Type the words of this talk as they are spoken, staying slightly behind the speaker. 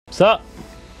What's up?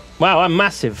 Wow, I'm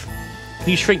massive. Can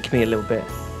you shrink me a little bit?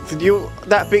 You're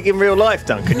that big in real life,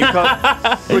 Duncan. You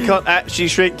can't. We can't actually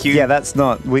shrink you. Yeah, that's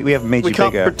not. We have made you bigger.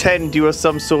 We can't pretend you are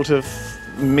some sort of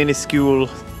minuscule,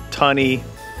 tiny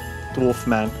dwarf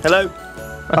man. Hello.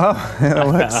 Oh, that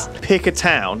works. Pick a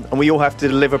town, and we all have to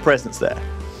deliver presents there.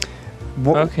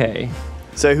 What? Okay.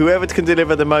 So whoever can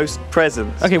deliver the most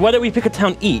presents. Okay, why don't we pick a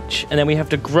town each, and then we have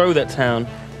to grow that town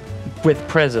with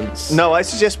presents. No, I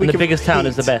suggest we and can the biggest town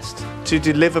is the compete best. to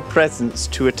deliver presents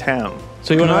to a town.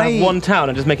 So you want to have one town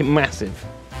and just make it massive?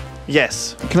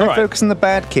 Yes. Can I focus on the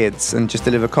bad kids and just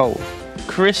deliver coal?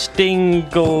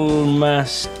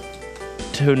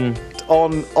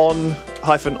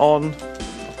 Christinglemaston. On.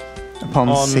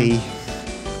 Upon sea.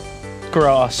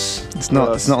 Grass. It's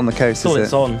not on the coast, is it?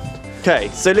 It's on. Okay,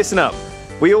 so listen up.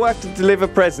 We all have to deliver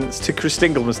presents to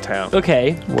Christinglemas town.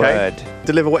 Okay. Word.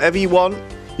 Deliver whatever you want.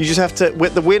 You just have to.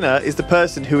 The winner is the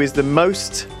person who is the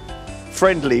most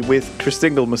friendly with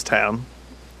Christinglemas town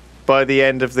by the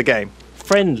end of the game.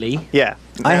 Friendly? Yeah.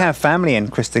 I have family in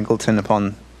Christingleton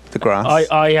upon the grass.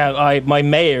 My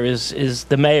mayor is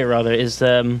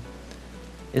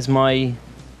my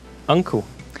uncle.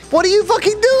 What are you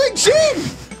fucking doing, Shin?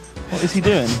 What is he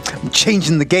doing? I'm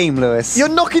changing the game, Lewis. You're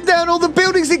knocking down all the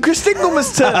buildings in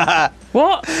Christinglemas town.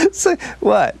 What? So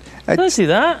what? Don't do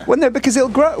that. Well, no, because it'll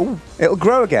grow. Ooh, it'll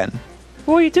grow again.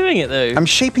 Why are you doing it though? I'm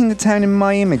shaping the town in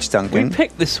my image, Duncan. We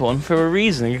picked this one for a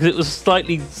reason because it was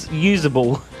slightly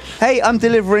usable. Hey, I'm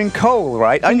delivering coal,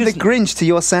 right? I'm the Grinch to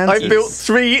your Santas. I built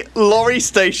 3 lorry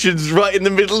stations right in the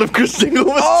middle of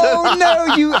Christinglemas Oh town.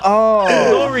 no, you! Oh,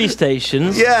 Lorry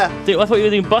stations. Yeah. Dude, I thought you were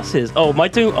doing buses. Oh,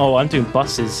 I'm doing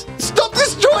buses. Stop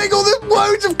destroying all the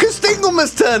roads of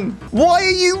Christinglemas town. Why are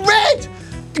you red?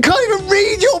 You can't even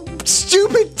read your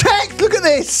stupid text. Look at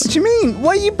this. what do you mean?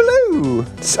 Why are you blue?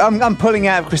 I'm pulling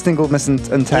out of Christinglemas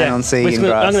and town on sea and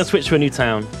grass. I'm going to switch to a new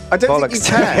town. I don't think you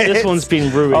can. This one's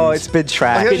been ruined. Oh, it's been I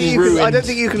trashed. don't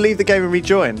think you can leave the game and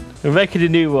rejoin. We're making a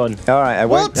new one. All right, I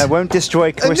won't destroy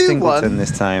new Christingleton one?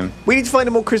 this time. We need to find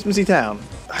a more Christmassy town.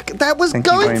 That was Thank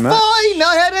you going very fine. much.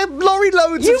 I had a lorry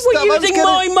loads You of stuff. were using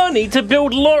my money to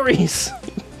build lorries.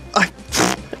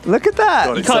 Look at that.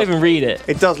 God, You can't even read it.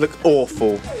 It does look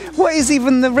awful. What is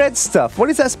even the red stuff? What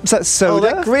is that? Is that Oh,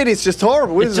 soda? that grid is just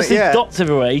horrible, It's isn't just it? these Yeah. dots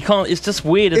everywhere. You can't. It's just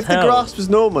weird as If the hell. grass was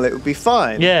normal, it would be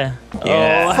fine. Yeah.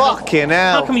 Yeah. Oh, Fucking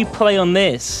hell. How can we play on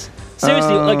this?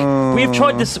 Seriously, like we've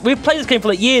tried this. We've played this game for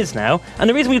like years now, and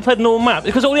the reason we played a normal map is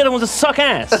because all the other ones are suck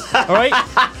ass. All right.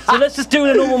 So let's just do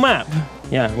a normal map.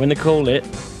 Yeah, we're gonna call it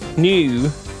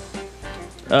new.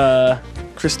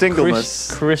 Christinglemas.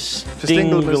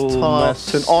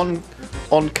 Christinglemas Town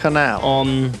on canal.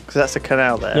 on. Because that's a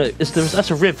canal there. No, that's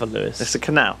a river, Lewis. It's a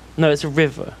canal. No, it's a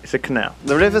river. It's a canal.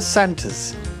 The River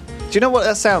Santas. Do you know what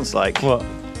that sounds like? What?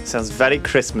 It sounds very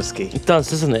Christmassy. It does,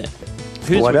 doesn't it?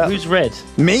 What up? Who's red?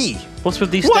 Me. What's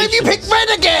with these Why have you stations? picked red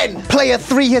again? Player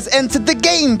 3 has entered the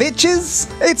game, bitches.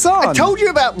 It's on. I told you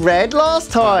about red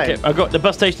last time. Okay, I got the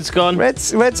bus station's gone.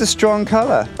 Red's a strong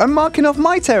colour. I'm marking off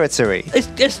my territory.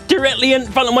 It's directly in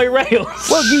front of my rails.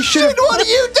 Well, you should. Dude, what are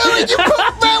you doing? You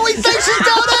put railway stations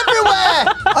down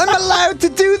everywhere. I'm allowed to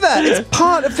do that. It's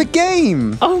part of the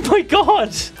game. Oh my god!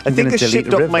 I I'm think gonna a delete ship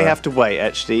the dock may river. have to wait,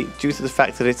 actually, due to the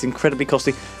fact that it's incredibly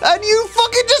costly. And you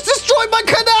fucking just destroyed my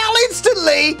canal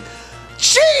instantly!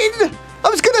 Chin! I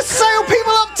was going to sail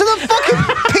people up to the fucking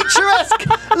picturesque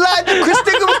land of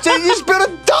Christinglemas. You just built a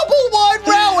double wide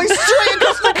railway straight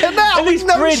across the canal At least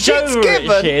with no bridge shits over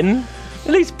given. it, Shin.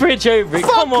 At least bridge over it. Fuck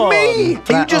Come on. me!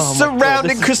 Are you just Oh my God,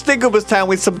 surrounding this Christinglemas town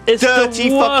with some It's the dirty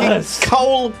fucking worst.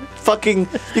 coal fucking...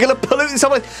 You're going to pollute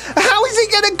somewhere. How is it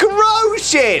going to grow,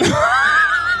 shit?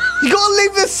 You got to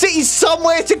leave the city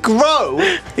somewhere to grow.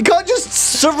 You can't just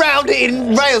surround it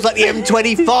in rails like the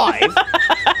M25.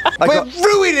 We're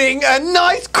ruining a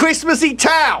nice Christmassy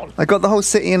town. I got the whole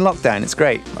city in lockdown. It's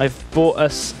great. I've bought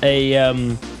us a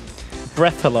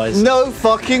breathalyzer. No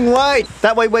fucking way.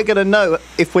 That way we're going to know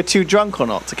if we're too drunk or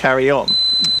not to carry on.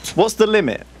 What's the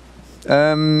limit?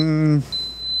 It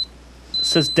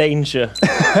says danger.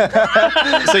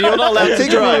 So you're not allowed to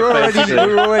drive, basically.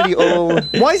 we're already all...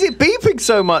 Why is it beeping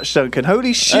so much, Duncan?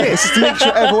 Holy shit. It's just to make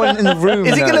sure everyone in the room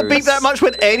Is it going to knows. beep that much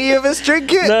when any of us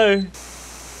drink it? No.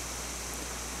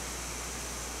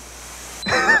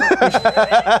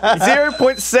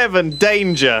 0.7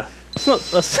 danger. It's not,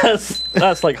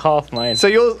 that's like half mine.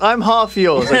 So I'm half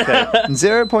yours, okay.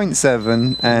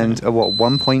 0.7 and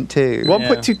 1.2.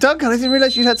 1.2. Duncan, I didn't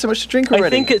realise you had so much to drink already. I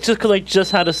think it's just because I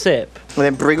just had a sip. And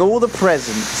then bring all the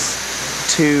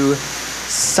presents to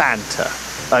Santa.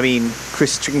 I mean,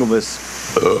 Christinglemas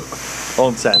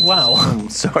on Santa. Wow.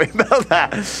 Sorry about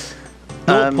that.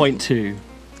 0.2.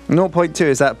 0.2,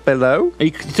 is that below?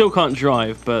 You still can't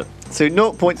drive, but So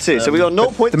 0.2. So we got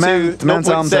 0.2, The man's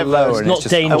arms are 0.7, lower It's and not it's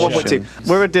just dangerous. and 1.2.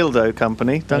 We're a dildo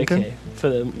company, Duncan. okay. For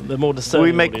the more discerning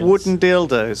We make audience. wooden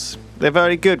dildos. They're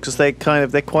very good because they're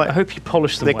I quite hope you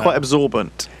polish them. they're well. quite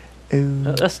absorbent. Ooh.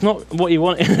 That's not what you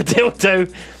want in a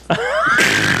dildo.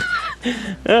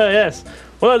 Yes.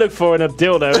 What I look for in a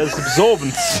dildo is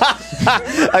absorbance.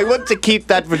 I want to keep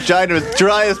that vagina as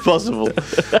dry as possible.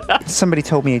 Somebody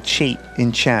told me a cheat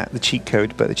in chat, the cheat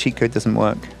code, but the cheat code doesn't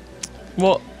work.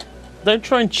 What? Don't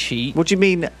try and cheat. What do you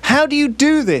mean? How do you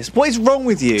do this? What is wrong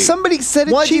with you? Somebody said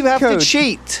a Why cheat do you have code. to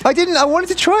cheat? I didn't. I wanted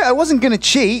to try it. I wasn't going to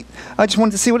cheat. I just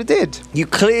wanted to see what it did. You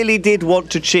clearly did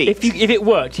want to cheat. If it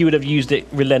worked, you would have used it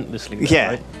relentlessly. Though, Yeah.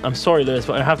 Right? I'm sorry, Lewis,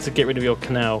 but I have to get rid of your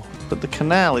canal. But the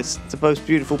canal is the most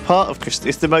beautiful part of Christ.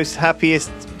 It's the most happiest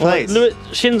place. Lewis,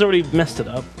 Shin's already messed it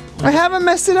up. I haven't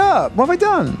messed it up. What have I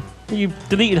done? You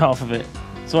deleted half of it,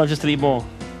 so I just delete more.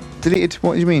 Deleted?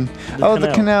 What do you mean?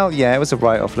 The canal. Yeah, it was a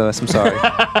write-off, Lewis. I'm sorry.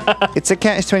 It's a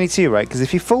catch-22, right? Because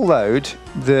if you full load,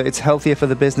 it's healthier for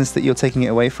the business that you're taking it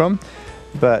away from,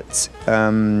 but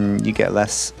you get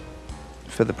less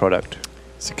for the product.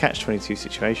 It's a catch-22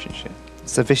 situation, shit.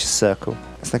 It's a vicious circle.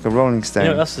 It's like a rolling stone.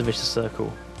 No, that's the vicious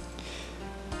circle.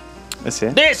 That's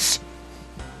it. This!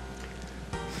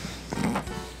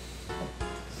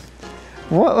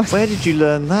 What? Where did you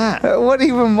learn that? What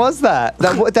even was that?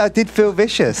 That did feel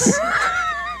vicious.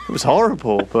 It was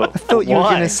horrible, but I thought you were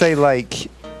going to say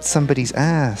like somebody's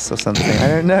ass or something. I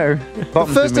don't know. The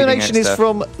first donation is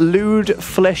from Lewd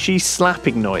Fleshy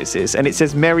Slapping Noises, and it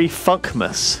says Merry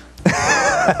Fuckmas.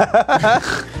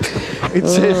 It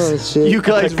says, shit. you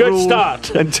guys A good rule,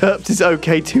 start. and Terps is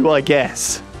okay too, I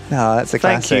guess. No, that's a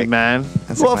Thank classic. you, man.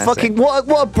 That's What a a classic. fucking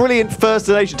what a brilliant first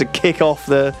donation to kick off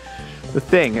the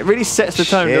thing. It really sets the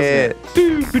tone, Shit.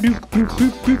 doesn't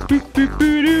it?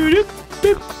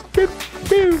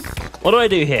 What do I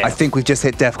do here? I think we've just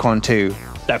hit DEFCON 2.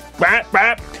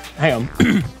 Hang on.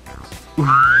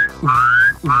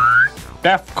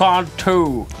 DEFCON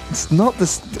 2. It's not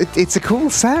this. It's a cool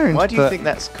sound. Why do you but think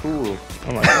that's cool?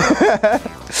 Oh my God.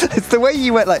 it's the way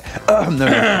you went like, no,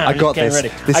 I got Getting this.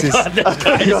 ready. This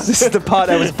is this is the part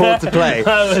I was born to play.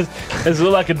 That's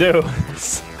all I can do.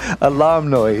 Alarm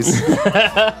noise.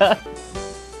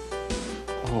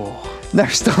 No,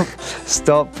 stop.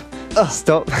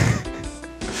 Stop.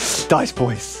 Dice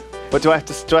boys. But do I have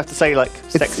to say like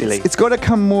sexily? It's got to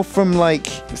come more from like.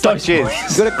 It's like Dice jizz.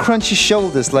 boys. You got to crunch your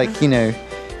shoulders, like you've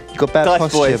got bad Dice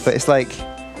posture, boys. but it's like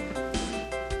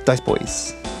Dice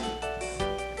Boys.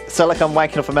 So like I'm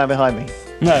wanking off a man behind me.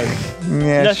 No.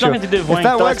 Yeah, No, it's sure. nothing to do with if wank.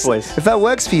 that Dice works, Boys. if that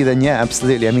works for you, then yeah,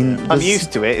 absolutely. I mean, I'm there's-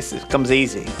 used to it. It comes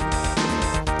easy.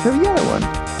 The yellow one.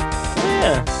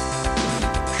 Yeah.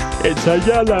 It's a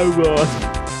yellow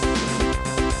one.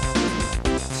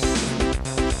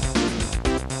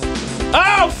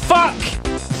 Oh, fuck!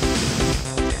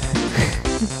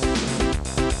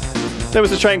 There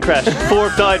was a train crash. 4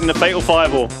 have died in a fatal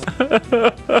fireball. 4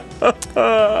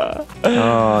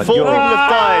 Oh, people you're- have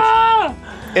died Ah!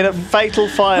 in a fatal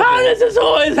How fireball. does this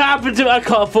always happen to me? I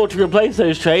can't afford to replace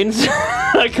those trains.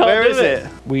 I can't Where do is it?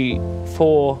 We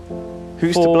four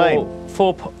Who's to blame?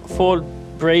 four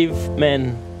brave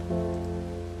men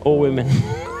or women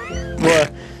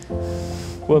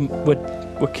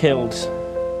were killed.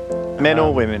 Men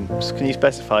or women? Can you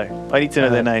specify? I need to know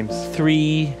their names.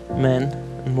 3 men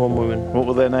and 1 woman. What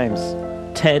were their names?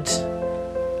 Ted,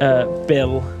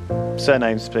 Bill,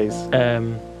 Surnames, please.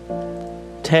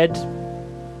 Ted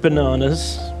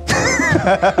Bananas.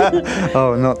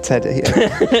 Oh, not Ted.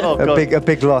 Yeah. Oh god. a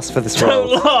big loss for this Don't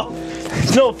world. laugh.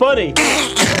 It's not funny.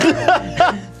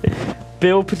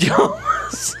 Bill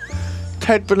Pajamas.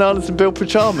 Ted Bananas and Bill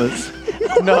Pajamas.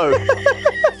 No.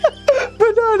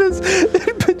 Bananas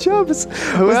in pajamas.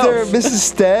 Who Was there a else? Mrs.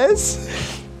 Stairs?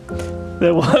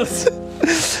 There was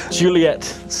Juliet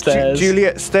Stairs.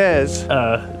 Juliet Stairs.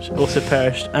 Also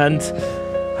perished, and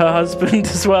her husband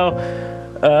as well,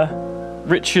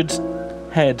 Richard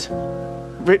Head.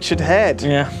 Richard Head.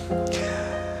 Yeah.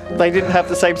 They didn't have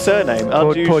the same surname.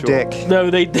 Poor Unusual. Dick. No,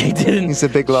 they didn't. He's a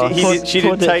big loss. She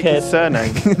Poor didn't take his dickhead.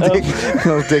 surname.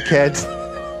 Oh,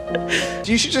 dickhead.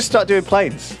 You should just start doing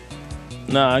planes.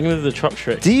 No, I'm gonna do the truck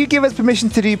trick. Do you give us permission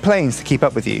to do planes to keep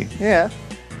up with you? Yeah.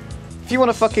 If you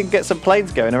want to fucking get some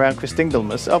planes going around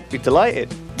Christindlemas, I'll be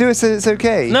delighted. Do it so it's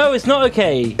okay. No, it's not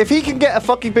okay. If he can get a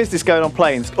fucking business going on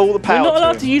planes, all the power We're not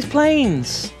allowed to to him. use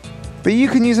planes. But you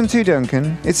can use them too,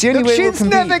 Duncan. It's the only Look, way we'll Shin's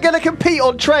compete. never going to compete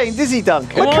on trains, is he,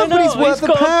 Duncan? My Why company's not? worth He's a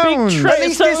got a big pound. train. At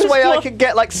least So this it's way I not- can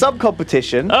get like some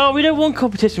competition. Oh, we don't want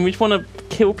competition. We just want to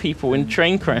kill people in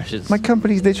train crashes. My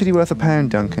company's literally worth £1,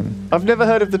 Duncan. I've never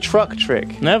heard of the truck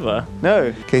trick. Never.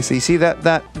 No. Okay, so you see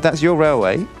that's your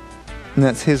railway, and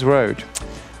that's his road.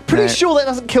 Pretty Now, sure that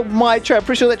doesn't kill my train. I'm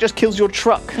pretty sure that just kills your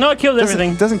truck. No, it kills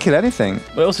everything. Doesn't kill anything.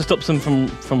 But it also stops them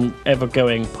from ever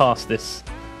going past this.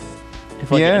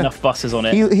 If I get enough buses on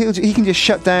it. He can just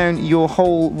shut down your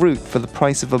whole route for the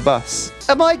price of a bus.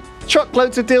 Are my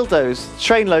truckloads of dildos,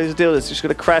 train loads of dildos, just going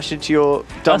to crash into your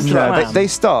dump That's the truck? plan. They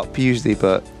stop usually,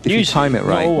 but if you time it not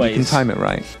right, always. you can time it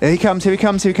right. Here he comes, here he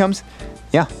comes, here he comes.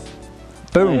 Yeah.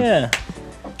 Boom. Oh, yeah.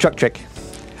 Truck trick.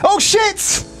 Oh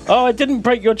shit! Oh, I didn't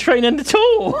break your train end at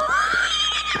all.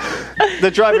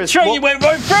 The driver The train went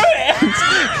right through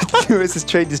it. Lewis has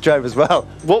trained his driver as well.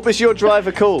 What was your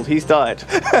driver called? He's died.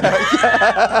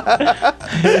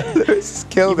 Lewis has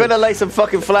killed You him. better lay some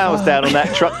fucking flowers down on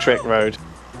that truck trick road.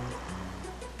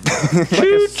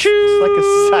 Choo choo. It's like a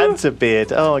Santa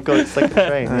beard. Oh my god, it's like a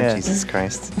train. Oh, yeah. Jesus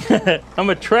Christ. I'm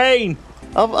a train.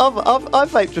 I've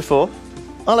vaped before.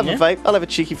 I'll have Yeah? a vape. I'll have a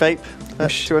cheeky vape.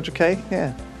 200k.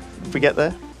 Yeah. If we get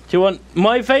there. Do you want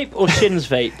my vape or Shin's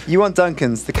vape? You want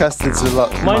Duncan's? The custard's a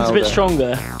lot Mine's a bit milder.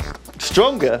 stronger.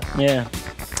 Stronger. Yeah.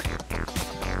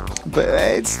 But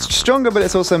it's stronger, but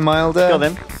it's also milder. Go on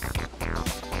then.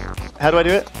 How do I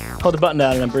do it? Hold the button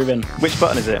down and then breathe in. Which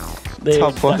button is it? The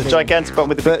Top one. The gigantic button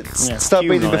with the But Yeah. start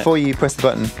Human breathing on it. before you press the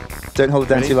button. Don't hold it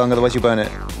down Ready? too long, otherwise you'll burn it.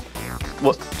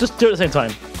 what? Just do it at the same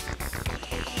time.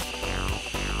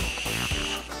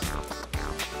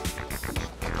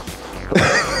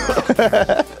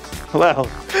 Wow,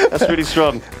 that's really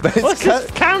strong. But it's What's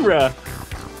this camera?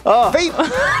 Oh,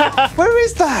 Vape! Where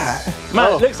is that? Man,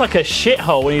 Oh. it looks like a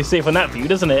shithole when you see it from that view,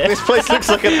 doesn't it? this place looks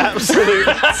like an absolute.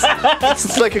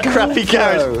 It's like a crappy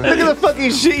garage. No. Look at the fucking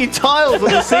shitty tiles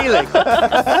on the ceiling.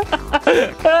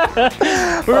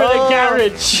 We're in a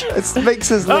garage. It makes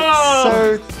us look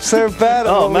Oh. so bad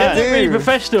at Oh, what man. we It's really do.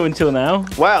 professional until now.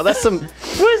 Wow, that's some.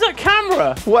 Where's that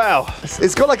camera? Wow.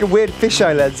 It's got like a weird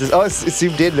fisheye lens. Oh, it's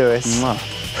zoomed in, Lewis.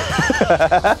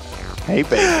 Hey,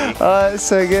 baby. Oh, it's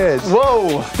so good.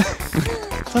 Whoa.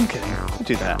 Duncan, you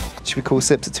do that. Should we call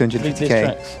Sips at These 250k?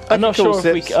 tracks. I'm not could call sure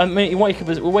if we. Sips. I mean,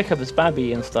 we'll wake up as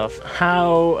Babby and stuff.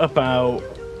 How about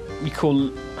we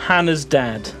call Hannah's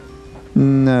dad?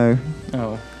 No.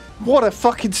 Oh. What a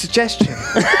fucking suggestion.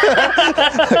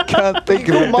 I can't think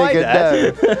of a My bigger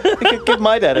dad. no. You could give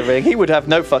my dad a ring. He would have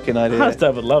no fucking idea. Hannah's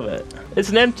dad would love it. It's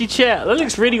an empty chair. That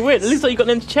looks really weird. It looks like you got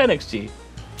an empty chair next to you.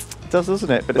 It does,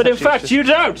 doesn't it? But it's in actually fact, just- you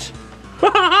don't.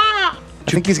 I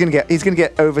think he's gonna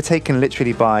get overtaken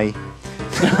literally by.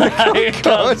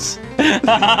 God.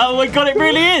 Oh my god, it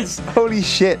really is. Holy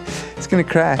shit! It's gonna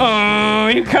crash. Oh,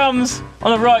 here comes.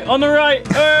 On the right, on the right.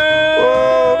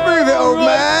 Oh, move it, old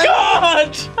man!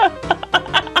 God!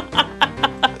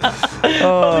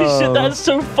 Holy shit, that's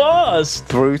so fast.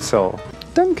 Brutal.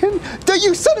 Duncan, don't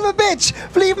you son of a bitch!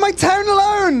 Leave my town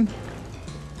alone!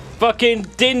 Fucking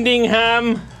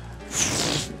Dindingham.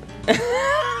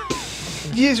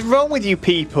 What is wrong with you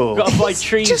people? Got to buy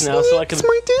trees just now so I can needs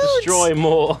my dudes. destroy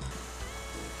more.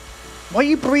 Why are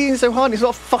you breathing so hard? It's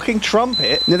not a fucking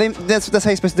trumpet. No, that's how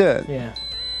you're supposed to do it. Yeah.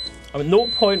 I'm at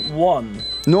 0.1.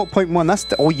 0.1. That's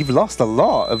you've lost a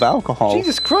lot of alcohol.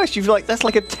 Jesus Christ, that's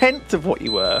like a tenth of what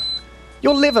you were.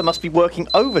 Your liver must be working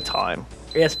overtime.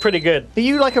 Yeah, it's pretty good. Are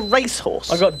you like a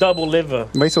racehorse? I got double liver.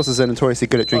 Racehorses are notoriously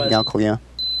good at drinking Oh, alcohol. Yeah.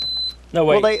 No,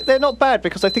 wait. Well, they're not bad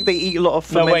because I think they eat a lot of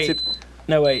No, fermented. wait.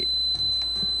 No, wait.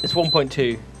 It's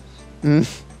 1.2.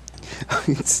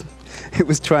 It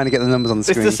was trying to get the numbers on the It's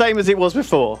screen. the same as it was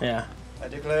before. Yeah. I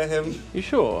declare him You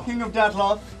sure? King of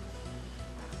Dadloff.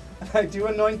 I do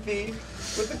anoint thee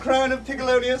with the crown of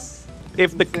Pigolonius.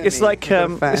 It's like You've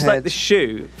got a fat it's like head. the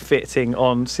shoe fitting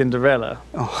on Cinderella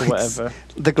Oh, or whatever.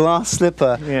 The glass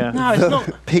slipper. Yeah. No, it's The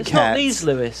not. pig It's not hats. these,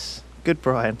 Lewis. Good,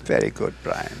 Brian. Very good,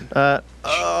 Brian.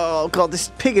 Oh god, this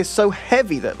pig is so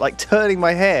heavy that like turning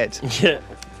my head Yeah.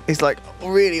 is like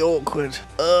really awkward.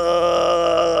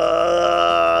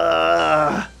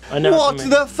 I know. What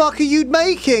the fuck are you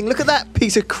making? Look at that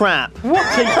piece of crap. What?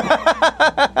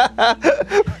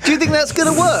 Do you think that's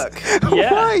gonna work?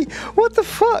 Yeah. Why? What the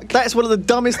fuck? That's one of the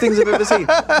dumbest things I've ever seen.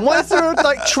 Why is there a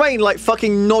like train like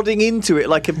fucking nodding into it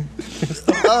like a? It's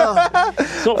not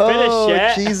finished Oh,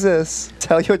 yet. Jesus.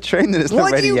 Tell your train that it's not Why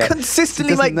do ready you yet.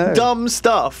 consistently It doesn't make know. dumb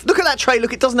stuff? Look at that train.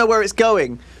 Look, it doesn't know where it's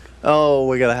going. Oh,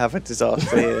 we're gonna have a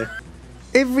disaster here.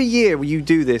 Every year you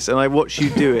do this, and I watch you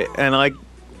do it, and I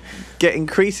get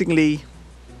increasingly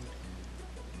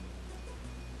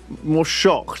more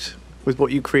shocked with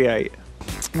what you create.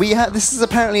 This is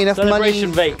apparently enough Celebration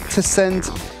money vape. to send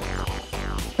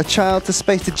a child to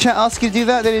space. Did chat ask you to do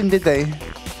that? They didn't, did they?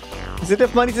 Is it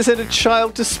enough money to send a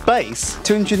child to space?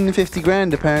 250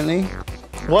 grand, apparently.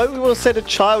 Why would we want to send a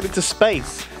child into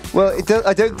space? Well,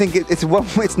 I don't think it's one.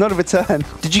 It's not a return.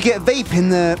 Did you get vape in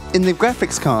the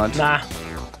graphics card? Nah.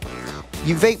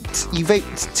 You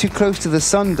vaped too close to the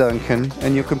sun, Duncan,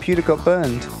 and your computer got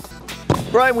burned.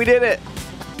 Ryan, we did it!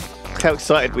 Look how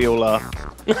excited we all are.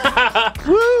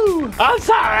 Woo! I'm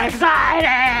so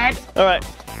excited! Alright,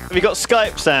 have you got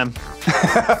Skype, Sam?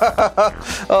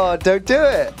 Oh, don't do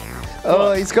it! Oh,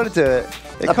 What? he's got to do it.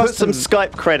 I put some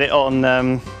Skype credit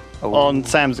on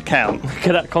Sam's account. Look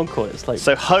at that Concorde. It's like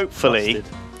So hopefully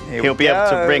busted. he'll be able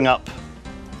to ring up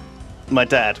my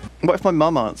dad. What if my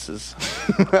mum answers?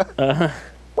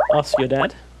 Ask your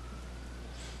dad.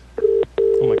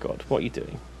 Oh my god, what are you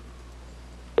doing?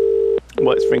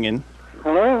 Well, it's ringing.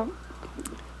 Hello?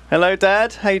 Hello,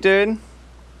 Dad. How you doing?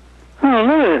 Oh,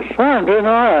 Lewis. I'm doing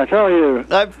all right. How are you?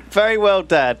 I'm very well,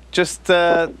 Dad. Just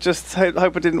hope I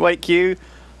didn't wake you.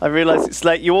 I realise it's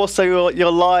late. You also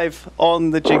you're live on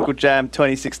the Jingle Jam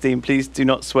 2016. Please do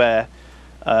not swear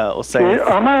or say.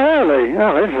 Am I early?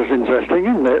 Oh, this is interesting,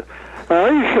 isn't it?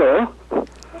 Are you sure?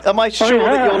 Am I sure yeah,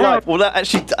 that you're yeah. live? Well,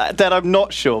 actually, Dad, I'm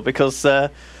not sure because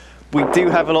we do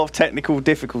have a lot of technical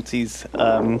difficulties.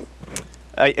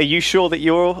 Are you sure that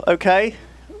you're okay?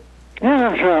 Yeah,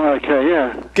 I'm sure I'm okay,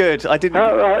 yeah. Good. I didn't.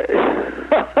 Right.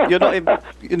 You're not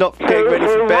getting ready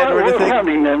for bed or What's anything.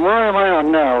 happening then? Why am I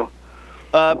on now?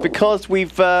 Because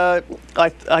we've. I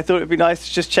thought it'd be nice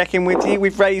to just check in with you.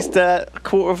 We've raised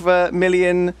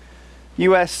 $250,000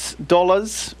 US,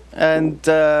 and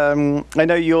I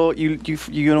know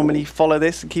you normally follow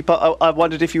this and keep up. I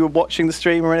wondered if you were watching the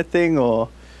stream or anything, or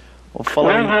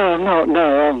following.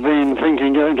 No, I've been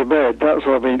thinking going to bed. That's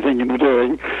what I've been thinking of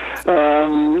doing. I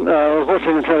was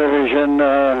watching the television,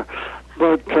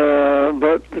 but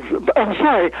I'm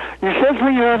sorry, you said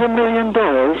when you had $1 million.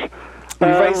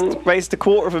 We've raised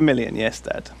 $250,000, yes,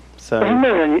 Dad. So $1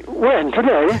 million. When?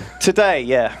 Today? today,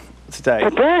 yeah, today.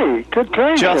 Today? Good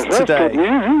gracious. Just That's today. good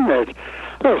news, isn't it?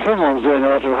 Well, someone's doing a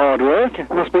lot of hard work. It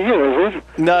must be you, is it?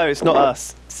 No, it's not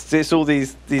us. It's all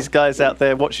these guys out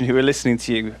there watching who are listening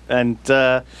to you and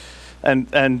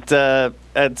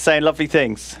saying lovely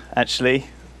things. Actually,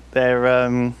 they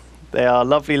are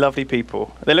lovely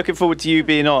people. They're looking forward to you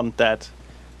being on, Dad.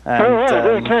 And, Oh, right,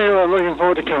 okay, well, I'm looking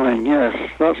forward to coming,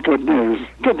 yes. That's good news.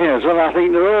 Good news. Well, I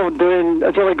think they're all doing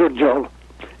a jolly good job.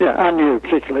 Yeah, and you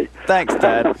particularly. Thanks,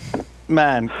 Dad.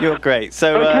 Man, you're great.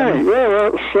 So, Okay,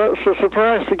 well, that's a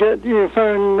surprise to get you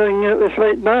phoning at this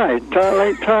late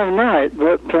time night,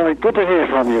 but good to hear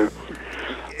from you.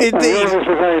 indeed, You're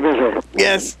obviously very busy.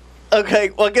 yes. Okay,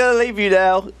 well, I'm gonna leave you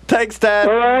now. Thanks, Dad.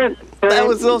 All right. That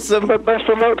was awesome. But best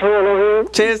of luck to all of you.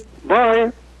 Cheers.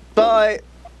 Bye. Bye.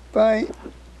 Bye.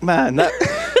 Man,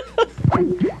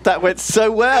 that went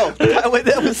so well.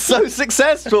 That was so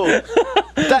successful.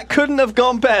 That couldn't have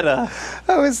gone better.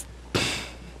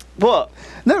 What?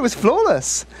 No, it was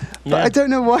flawless. But Yeah. I don't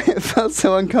know why it felt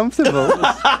so uncomfortable.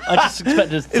 I just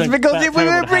expected It's because if we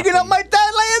were bringing up my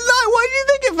dad late at night, why do you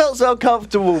think it felt so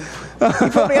uncomfortable? He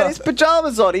probably had his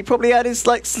pajamas on. He probably had his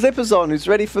slippers on. Who's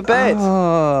ready for bed?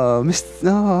 Oh,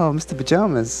 Mr.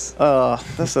 Pajamas. Oh,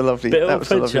 that's a lovely. Bit of That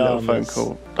was a lovely little phone pajamas.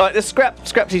 call. All right, let's scrap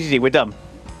TTD. We're done.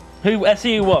 Who?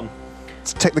 SEU won.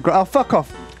 Let's take the Oh, fuck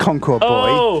off, Concord boy.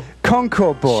 Oh,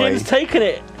 Concord boy. Shin's taken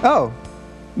it Oh,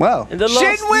 well. in the Shin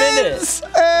last minute. wins!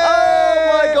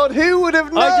 Oh my God, who would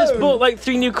have known? I just bought like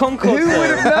 3 new Concords. Who would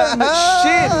have known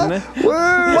that Shin?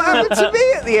 What happened to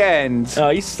me at the end? Oh,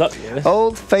 you suck, Lewis.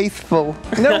 Old Faithful.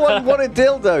 No one wanted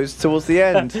dildos towards the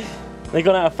end. They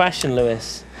gone out of fashion,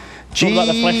 Lewis. It's not like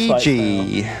the flashlights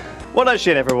GG. Well done,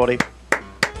 Shin, everybody.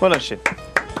 Well done, Shin.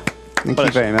 Thank Well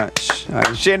you done, very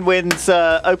much. Shin wins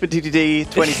OpenTTD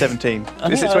 2017.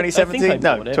 I Is it think I 2017? bought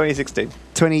No, it. 2016.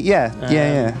 20, yeah.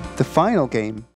 The final game.